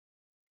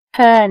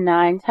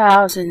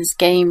KERR900'S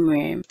game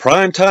room.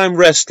 Primetime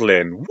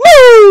wrestling.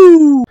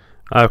 Woo!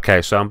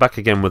 Okay, so I'm back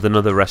again with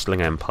another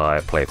Wrestling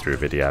Empire playthrough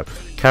video,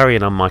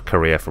 carrying on my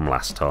career from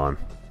last time.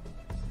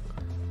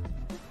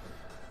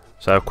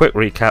 So, quick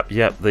recap,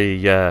 yep,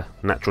 the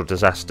Natural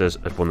Disasters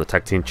had won the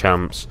Tag Team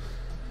Champs,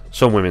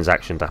 some women's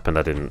action happened,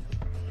 I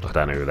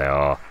don't know who they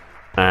are,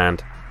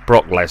 and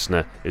Brock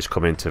Lesnar is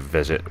coming to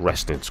visit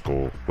wrestling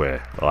school,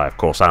 where I of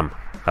course am,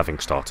 having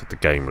started the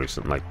game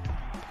recently.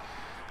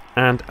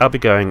 And I'll be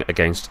going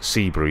against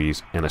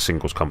Seabreeze in a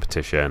singles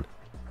competition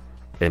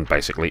in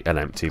basically an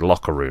empty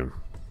locker room.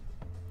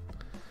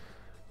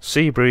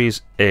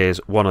 Seabreeze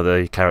is one of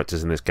the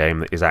characters in this game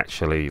that is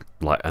actually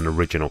like an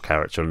original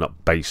character and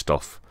not based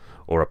off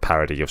or a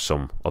parody of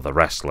some other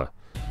wrestler.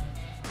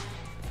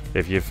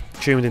 If you've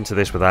tuned into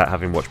this without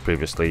having watched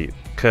previously,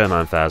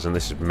 KERR900'S,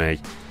 this is me.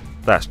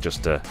 That's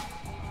just a,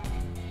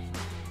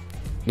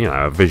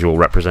 a visual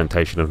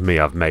representation of me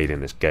I've made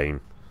in this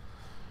game.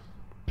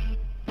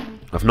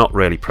 I've not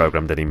really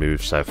programmed any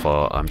moves so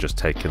far, I'm just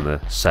taking the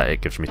set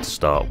it gives me to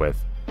start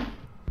with.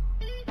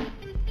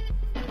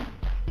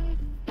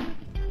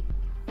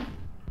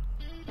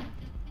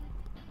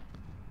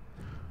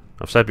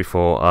 I've said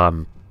before,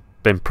 I've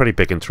been pretty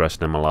big into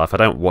wrestling in my life. I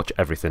don't watch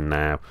everything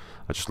now,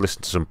 I just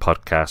listen to some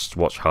podcasts,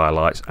 watch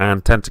highlights,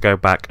 and tend to go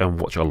back and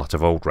watch a lot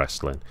of old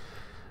wrestling.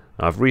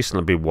 I've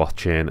recently been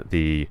watching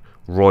the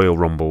Royal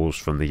Rumbles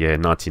from the year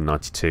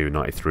 1992,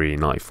 93,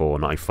 94,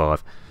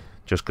 95,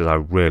 just because I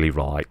really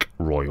like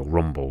Royal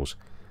Rumbles,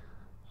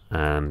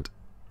 and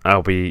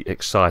I'll be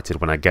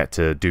excited when I get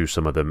to do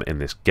some of them in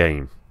this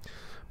game.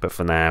 But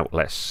for now,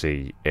 let's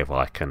see if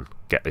I can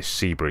get this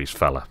Seabreeze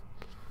fella.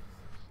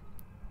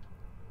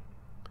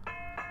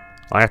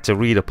 I had to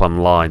read up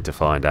online to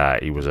find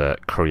out he was a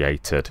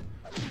created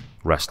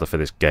wrestler for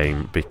this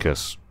game,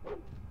 because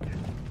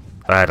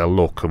I had a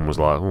look and was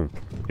like, oh,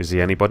 is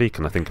he anybody?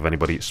 Can I think of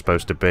anybody it's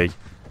supposed to be?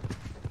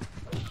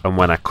 And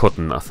when I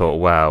couldn't, I thought,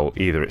 wow,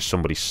 either it's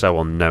somebody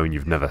so unknown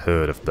you've never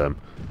heard of them,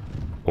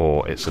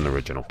 or it's an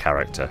original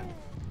character.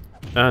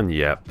 And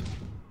yep,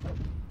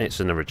 it's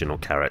an original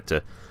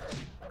character.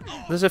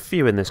 There's a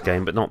few in this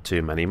game, but not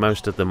too many.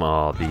 Most of them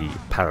are the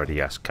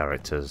parody-esque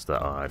characters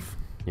that I've,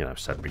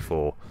 said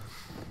before.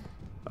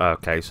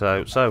 Okay,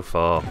 so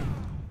far,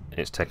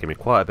 it's taken me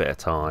quite a bit of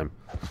time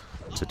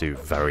to do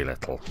very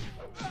little.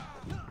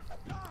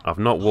 I've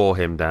not wore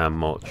him down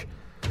much,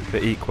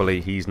 but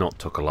equally he's not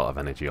took a lot of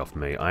energy off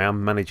me. I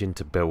am managing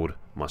to build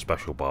my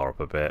special bar up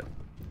a bit,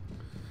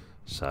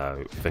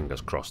 so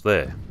fingers crossed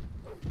there.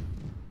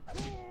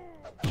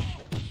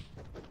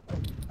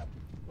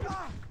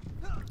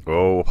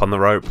 Oh, up on the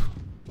rope.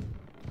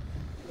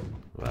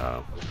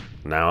 Well,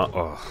 now,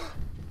 oh.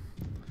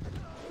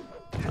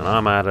 And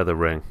I'm out of the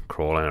ring,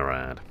 crawling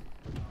around.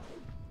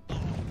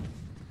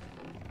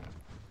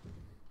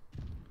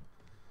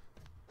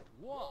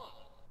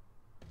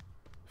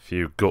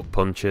 Few gut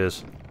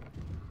punches.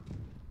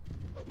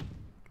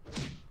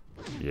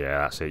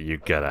 Yeah, that's it, you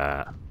get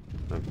out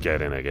and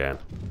get in again.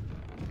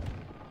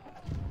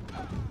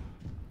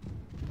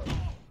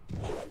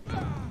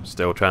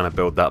 Still trying to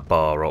build that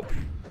bar up.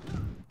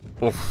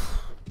 Oof.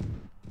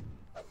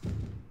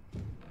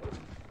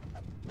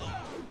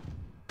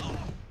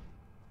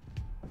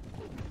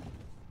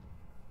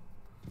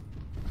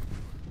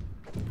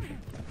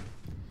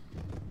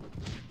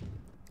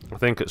 I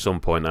think at some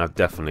point I've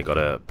definitely got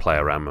to play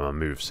around with my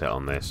moveset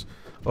on this.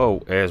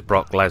 Oh, here's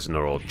Brock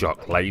Lesnar, or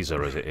Jock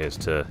Laser as it is,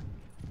 to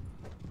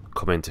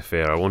come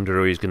interfere. I wonder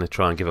who he's going to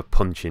try and give a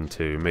punch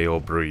into, me or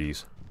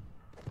Breeze.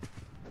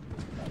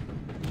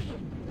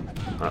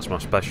 That's my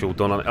special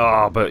done on it.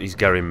 Oh, but he's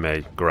getting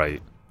me.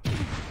 Great.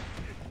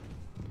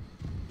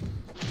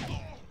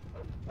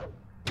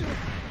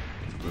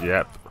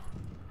 Yep.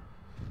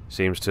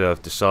 Seems to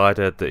have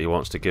decided that he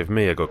wants to give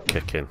me a good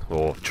kicking,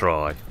 or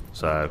try.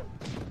 So,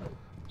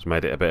 it's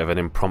made it a bit of an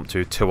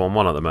impromptu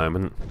 2-on-1 at the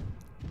moment.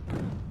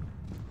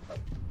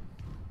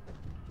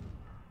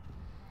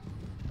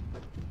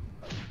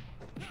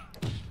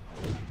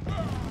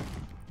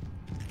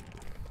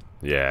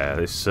 Yeah,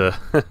 this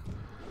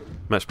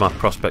makes my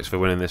prospects for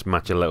winning this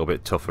match a little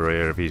bit tougher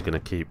here if he's going to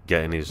keep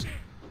getting his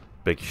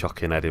big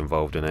shocking head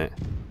involved in it.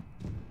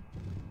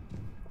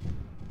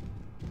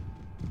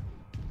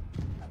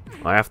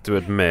 I have to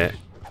admit,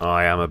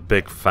 I am a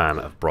big fan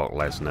of Brock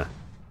Lesnar.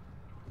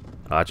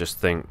 I just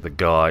think the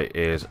guy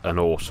is an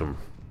awesome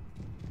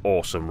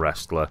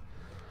wrestler.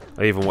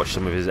 I even watched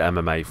some of his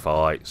MMA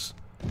fights.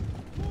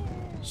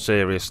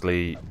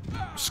 Seriously,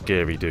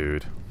 scary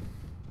dude.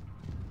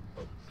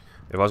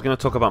 If I was going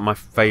to talk about my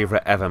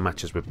favourite ever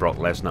matches with Brock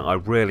Lesnar, I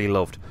really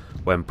loved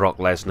when Brock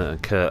Lesnar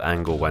and Kurt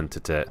Angle went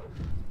at it.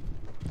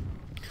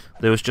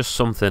 There was just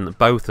something,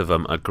 both of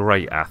them are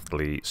great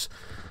athletes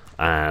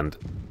and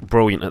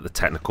brilliant at the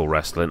technical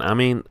wrestling. I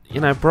mean,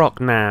 Brock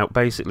now,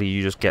 basically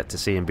you just get to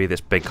see him be this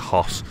big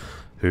hoss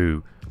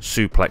who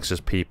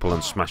suplexes people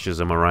and smashes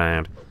them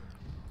around.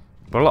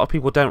 But a lot of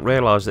people don't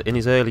realise that in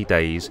his early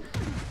days,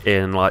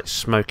 in like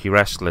smoky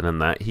wrestling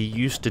and that, he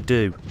used to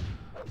do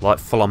like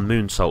full-on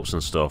moonsaults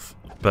and stuff.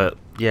 But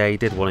yeah, he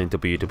did one in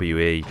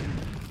WWE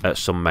at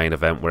some main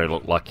event where it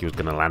looked like he was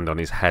going to land on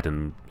his head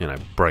and, you know,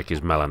 break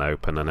his melon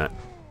open, and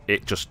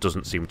it just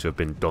doesn't seem to have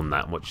been done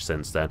that much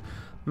since then.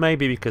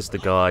 Maybe because the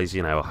guy's,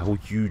 you know, a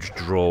huge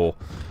draw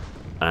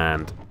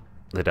and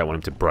they don't want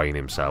him to brain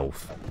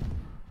himself.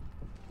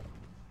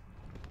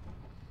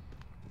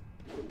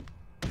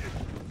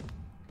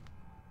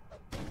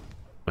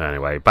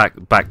 Anyway,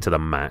 back to the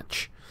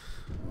match.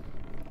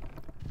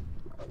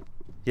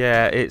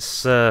 Yeah,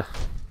 it's going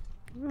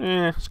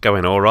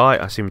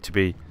alright. I seem to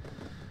be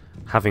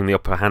having the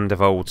upper hand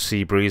of old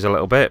Seabreeze a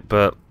little bit,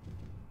 but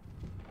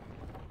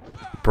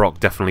Brock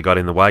definitely got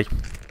in the way.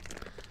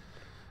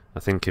 I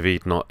think if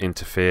he'd not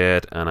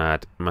interfered and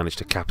I'd managed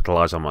to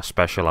capitalise on my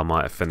special, I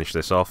might have finished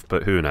this off,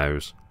 but who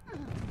knows.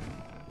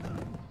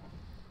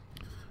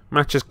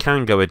 Matches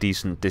can go a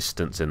decent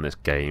distance in this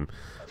game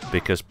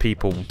because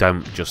people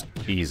don't just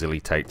easily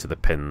take to the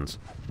pins.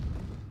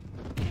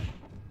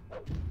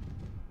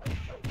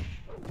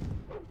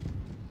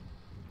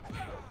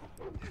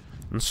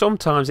 And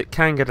sometimes it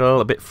can get a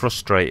little bit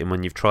frustrating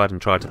when you've tried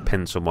to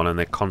pin someone and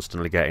they're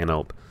constantly getting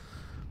up.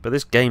 But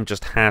this game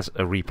just has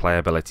a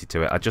replayability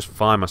to it. I just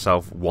find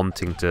myself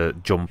wanting to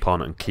jump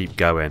on and keep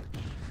going.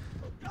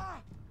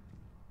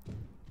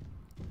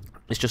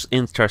 It's just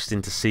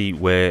interesting to see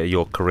where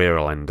your career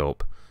will end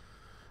up.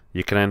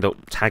 You can end up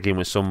tagging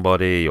with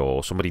somebody,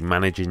 or somebody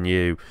managing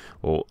you,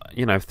 or,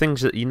 you know,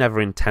 things that you never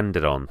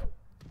intended on.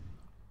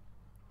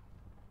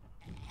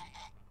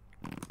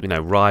 You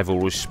know,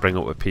 rivalries spring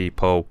up with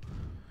people.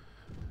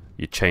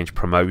 You change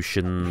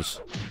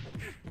promotions.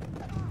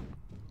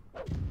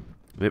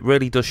 It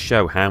really does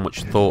show how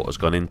much thought has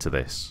gone into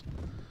this.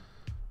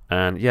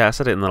 And yeah, I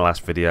said it in the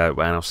last video,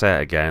 and I'll say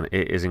it again,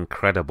 it is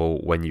incredible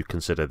when you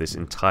consider this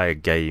entire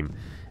game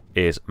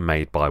is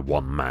made by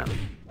one man.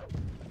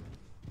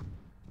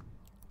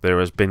 There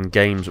has been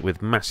games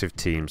with massive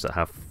teams that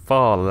have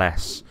far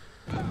less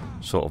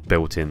sort of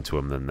built into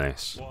them than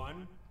this.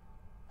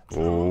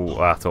 Oh,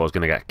 I thought I was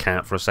going to get a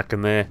count for a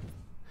second there.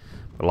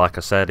 But like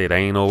I said, it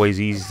ain't always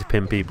easy to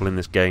pin people in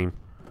this game.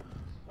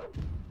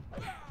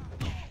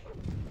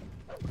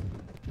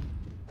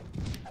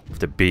 Have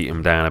to beat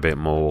him down a bit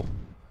more.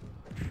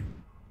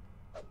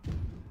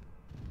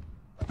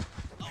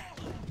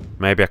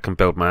 Maybe I can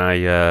build my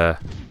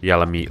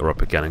yellow meter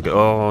up again and go,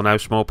 oh no,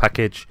 small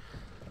package.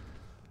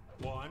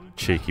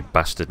 Cheeky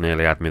bastard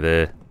nearly had me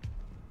there.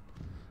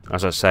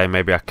 As I say,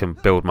 maybe I can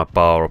build my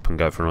bar up and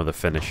go for another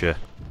finisher.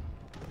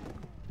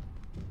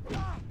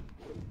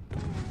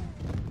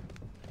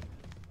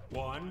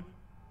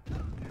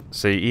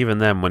 See, even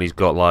then when he's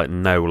got like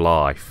no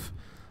life,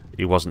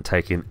 he wasn't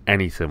taking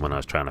anything when I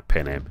was trying to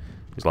pin him.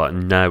 He's like,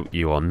 no,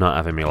 you are not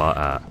having me like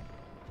that.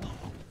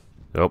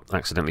 Oh,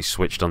 accidentally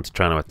switched on to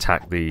trying to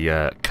attack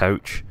the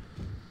coach.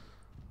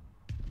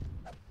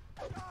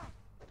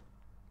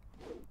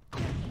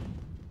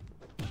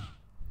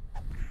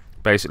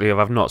 Basically, if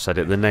I've not said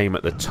it, the name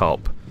at the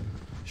top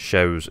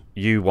shows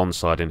you one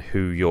side and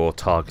who you're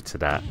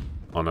targeted at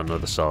on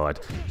another side.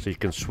 So you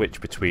can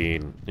switch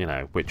between, you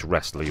know, which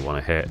wrestler you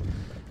want to hit,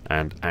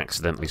 and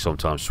accidentally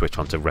sometimes switch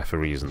onto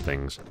referees and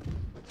things.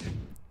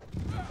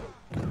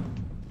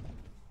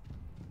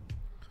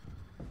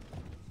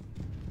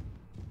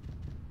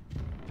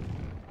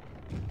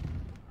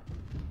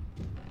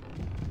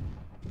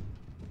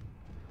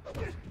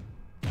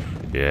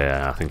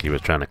 Yeah, I think he was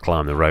trying to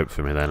climb the rope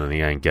for me then, and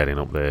he ain't getting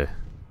up there.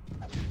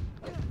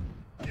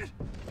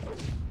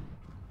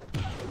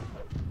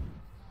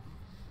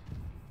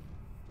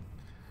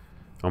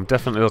 I'm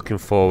definitely looking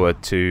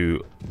forward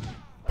to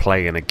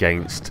playing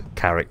against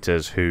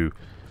characters who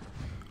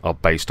are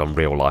based on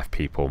real life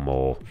people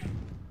more,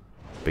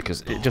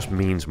 because it just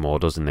means more,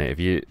 doesn't it?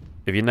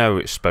 If you know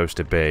it's supposed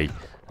to be,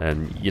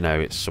 and you know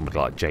it's somebody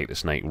like Jake the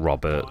Snake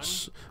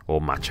Roberts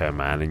or Macho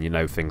Man, and you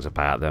know things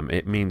about them,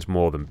 it means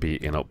more than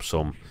beating up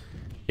some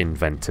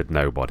invented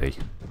nobody.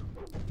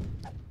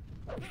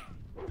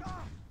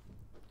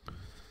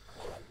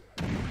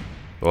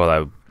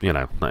 Although, you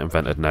know, that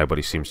invented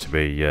nobody seems to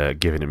be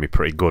giving it me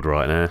pretty good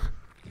right now.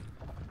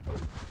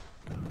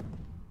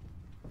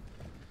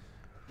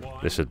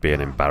 This would be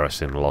an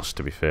embarrassing loss,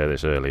 to be fair,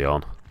 this early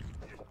on.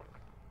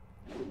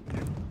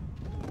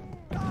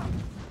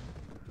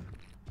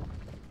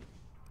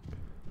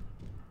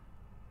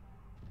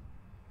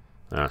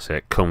 That's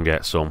it, come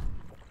get some.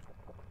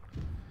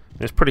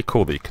 It's pretty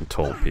cool that you can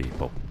taunt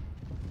people.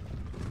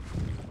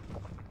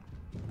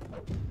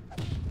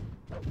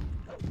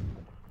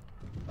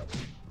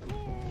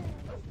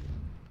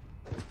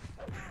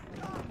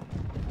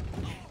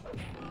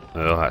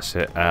 Oh, that's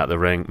it, out of the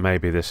ring.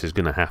 Maybe this is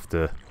going to have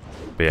to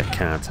be a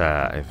count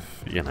out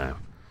if, you know,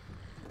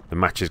 the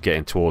match is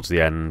getting towards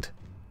the end.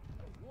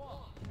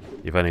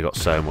 You've only got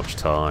so much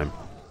time.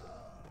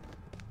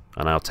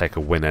 And I'll take a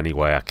win any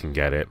way I can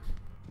get it.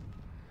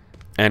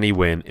 Any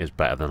win is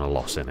better than a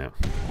loss in it.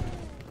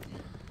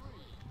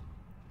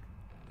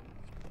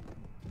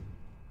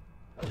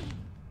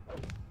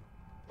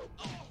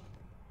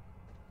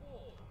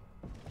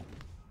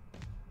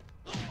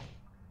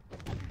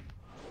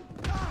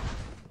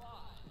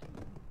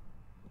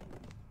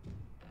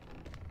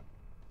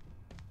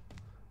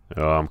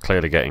 Oh, I'm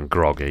clearly getting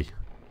groggy.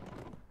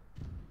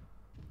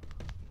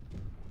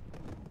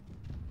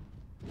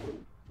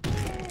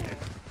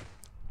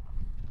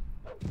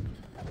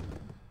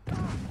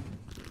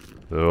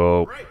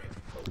 Oh,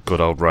 good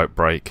old rope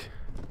break.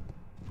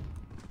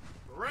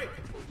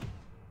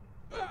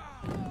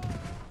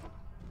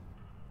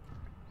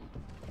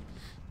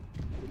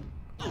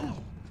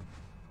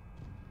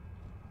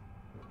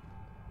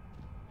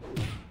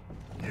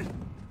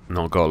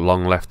 Not got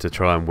long left to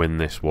try and win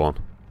this one.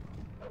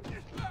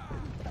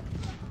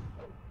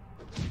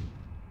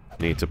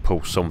 Need to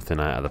pull something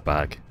out of the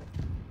bag.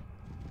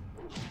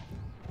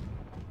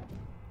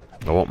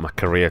 I want my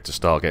career to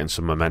start getting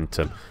some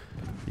momentum.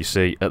 You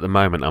see, at the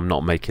moment I'm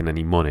not making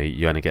any money.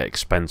 You only get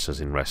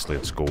expenses in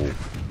wrestling school.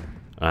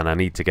 And I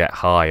need to get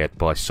hired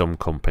by some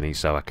company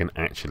so I can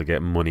actually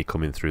get money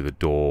coming through the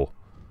door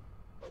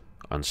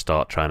and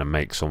start trying to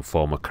make some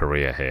form of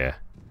career here.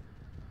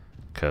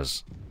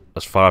 Because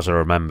as far as I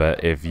remember,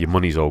 if your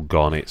money's all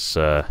gone, it's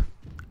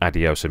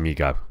adios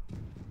amigo.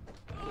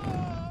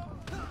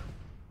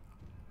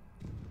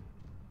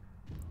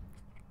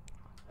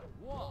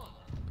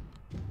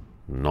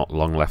 Not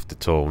long left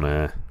at all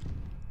now.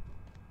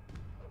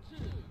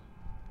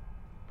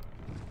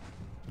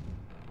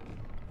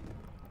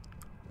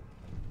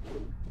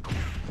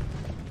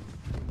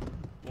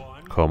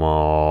 Come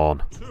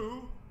on.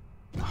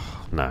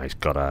 No, he's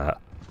got a...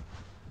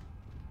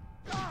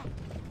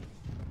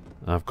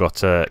 I've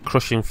got a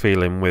crushing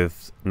feeling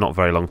with not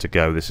very long to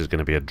go, this is going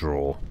to be a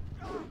draw.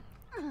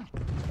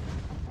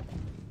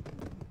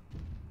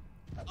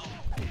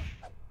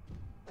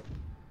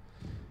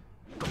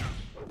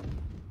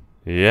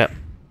 Yep.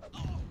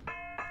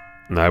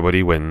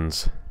 Nobody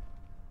wins.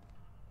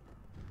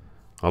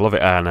 I love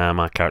it how now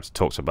my character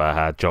talks about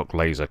how Brock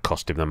Lesnar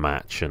cost him the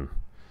match, and,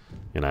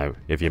 you know,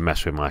 if you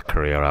mess with my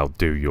career, I'll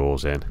do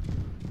yours in.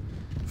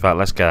 In fact,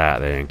 let's get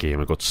out there and give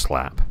him a good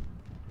slap.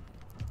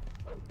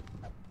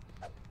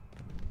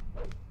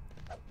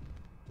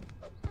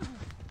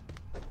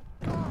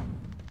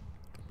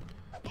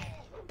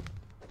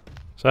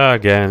 So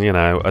again, you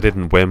know, I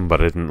didn't win, but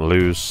I didn't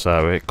lose,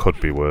 so it could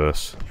be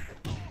worse.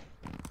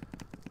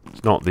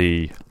 It's not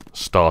the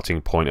starting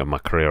point of my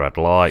career I'd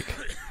like,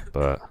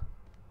 but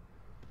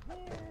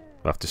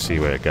we'll have to see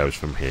where it goes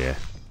from here.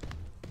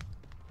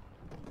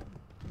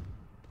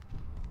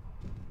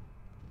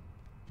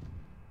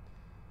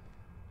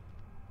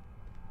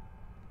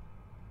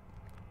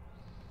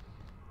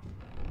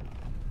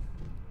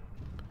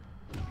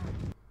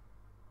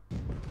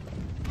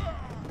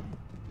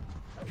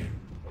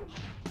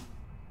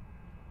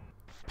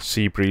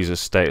 Seabreeze's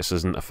status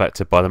isn't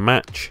affected by the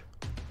match.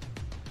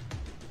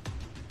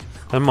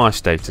 And my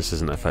status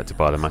isn't affected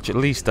by the match. At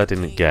least I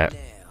didn't get,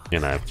 you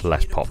know,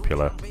 less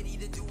popular.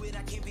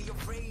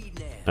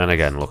 And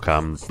again, look,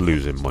 I'm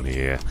losing money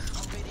here.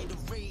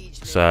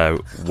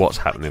 So, what's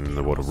happening in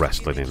the world of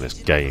wrestling in this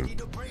game?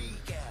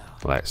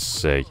 Let's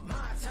see.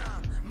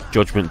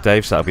 Judgment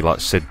Dave, so that'll be like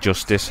Sid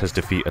Justice, has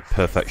defeated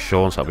Perfect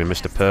Sean, so that'll be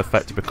Mr.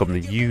 Perfect to become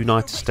the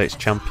United States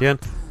Champion.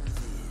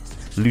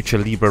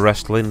 Lucha Libre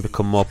Wrestling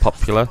become more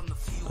popular,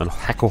 and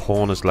Heckle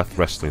Horn has left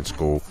wrestling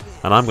school,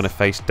 and I'm going to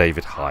face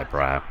David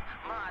Highbrow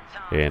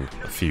in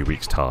a few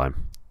weeks'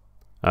 time.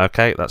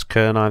 Okay, that's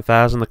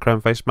KERR900'S, the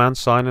Chrome-Faced Man,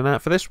 signing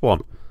out for this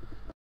one.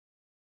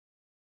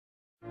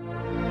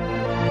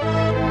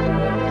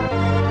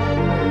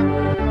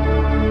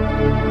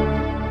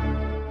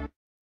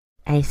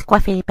 A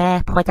Squiffy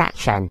Bear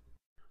production.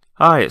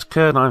 Hi, it's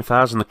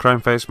KERR900'S, the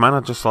Chrome-Faced Man.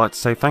 I'd just like to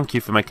say thank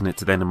you for making it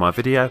to the end of my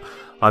video.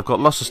 I've got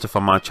lots of stuff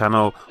on my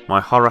channel. My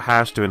horror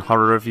house doing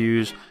horror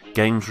reviews,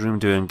 games room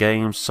doing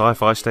games,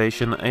 sci-fi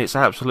station. It's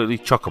absolutely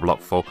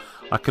chock-a-block full.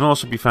 I can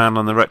also be found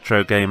on the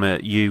Retro Gamer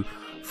U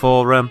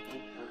forum,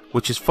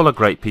 which is full of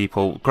great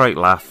people, great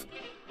laugh.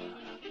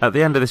 At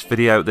the end of this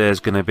video there's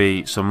going to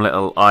be some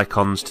little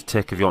icons to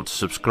tick if you want to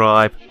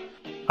subscribe.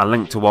 A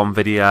link to one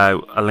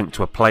video, a link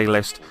to a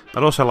playlist.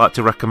 I'd also like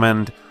to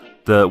recommend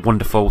the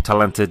wonderful,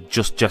 talented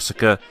Just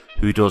Jessica,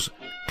 who does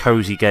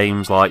cozy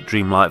games like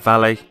Dreamlight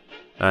Valley,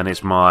 and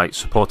is my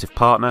supportive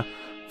partner.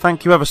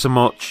 Thank you ever so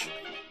much,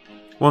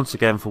 once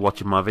again, for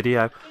watching my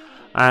video,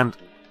 and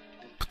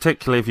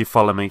particularly if you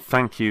follow me,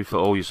 thank you for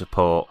all your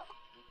support,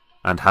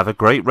 and have a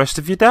great rest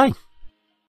of your day.